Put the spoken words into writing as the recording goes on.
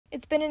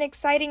It's been an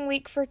exciting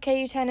week for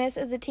KU tennis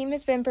as the team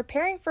has been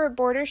preparing for a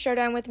border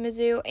showdown with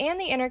Mizzou, and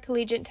the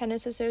Intercollegiate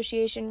Tennis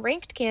Association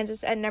ranked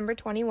Kansas at number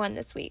 21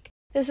 this week.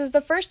 This is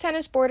the first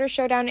tennis border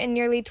showdown in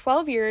nearly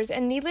 12 years,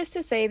 and needless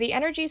to say, the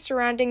energy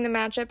surrounding the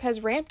matchup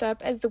has ramped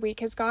up as the week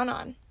has gone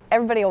on.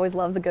 Everybody always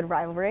loves a good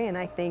rivalry, and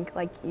I think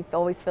you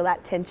always feel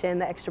that tension,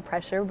 the extra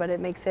pressure, but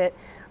it makes it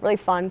a really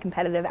fun,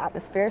 competitive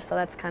atmosphere, so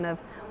that's kind of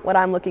what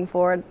I'm looking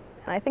for, and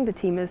I think the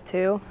team is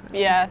too.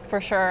 Yeah,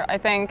 for sure. I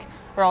think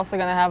we're also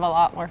going to have a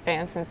lot more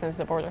fans since it's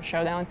the border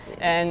showdown,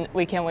 and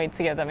we can't wait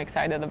to get them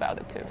excited about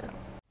it too. So.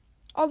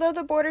 Although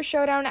the border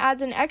showdown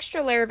adds an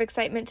extra layer of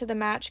excitement to the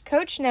match,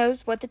 Coach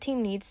knows what the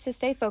team needs to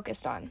stay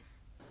focused on.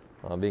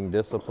 Being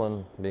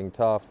disciplined, being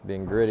tough,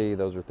 being gritty,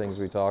 those are things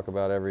we talk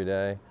about every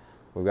day.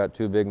 We've got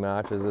two big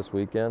matches this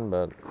weekend,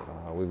 but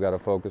we've got to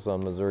focus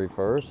on Missouri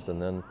first,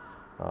 and then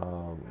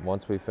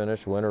once we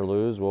finish, win or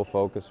lose, we'll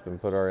focus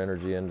and put our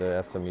energy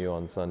into SMU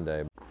on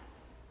Sunday.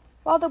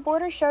 While the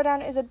border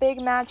showdown is a big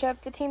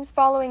matchup, the teams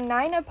following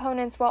 9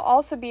 opponents will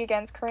also be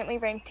against currently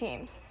ranked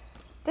teams.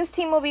 This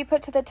team will be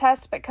put to the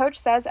test, but Coach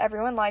says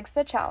everyone likes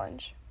the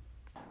challenge.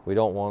 We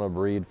don't want to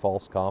breed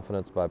false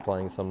confidence by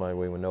playing somebody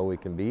we know we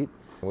can beat.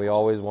 We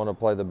always want to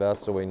play the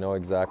best so we know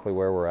exactly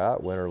where we're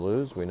at, win or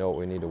lose. We know what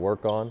we need to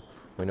work on.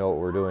 We know what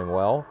we're doing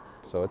well.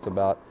 So it's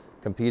about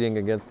competing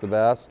against the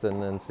best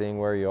and then seeing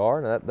where you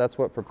are. And that's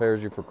what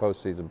prepares you for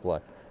postseason play,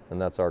 and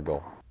that's our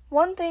goal.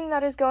 One thing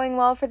that is going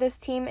well for this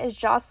team is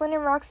Jocelyn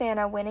and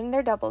Roxana winning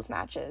their doubles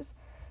matches.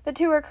 The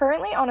two are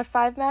currently on a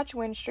 5-match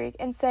win streak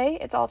and say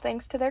it's all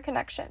thanks to their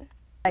connection.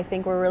 I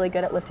think we're really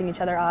good at lifting each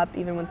other up,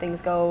 even when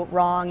things go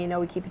wrong.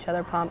 We keep each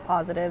other pumped,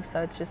 positive,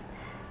 so it's just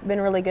been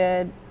a really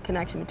good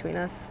connection between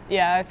us.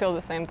 Yeah, I feel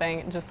the same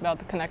thing, just about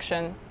the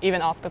connection.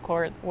 Even off the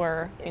court,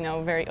 we're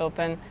very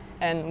open,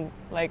 and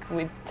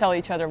we tell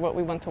each other what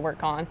we want to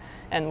work on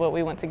and what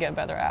we want to get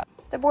better at.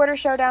 The border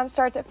showdown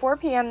starts at 4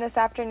 p.m. this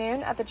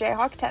afternoon at the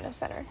Jayhawk Tennis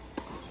Center.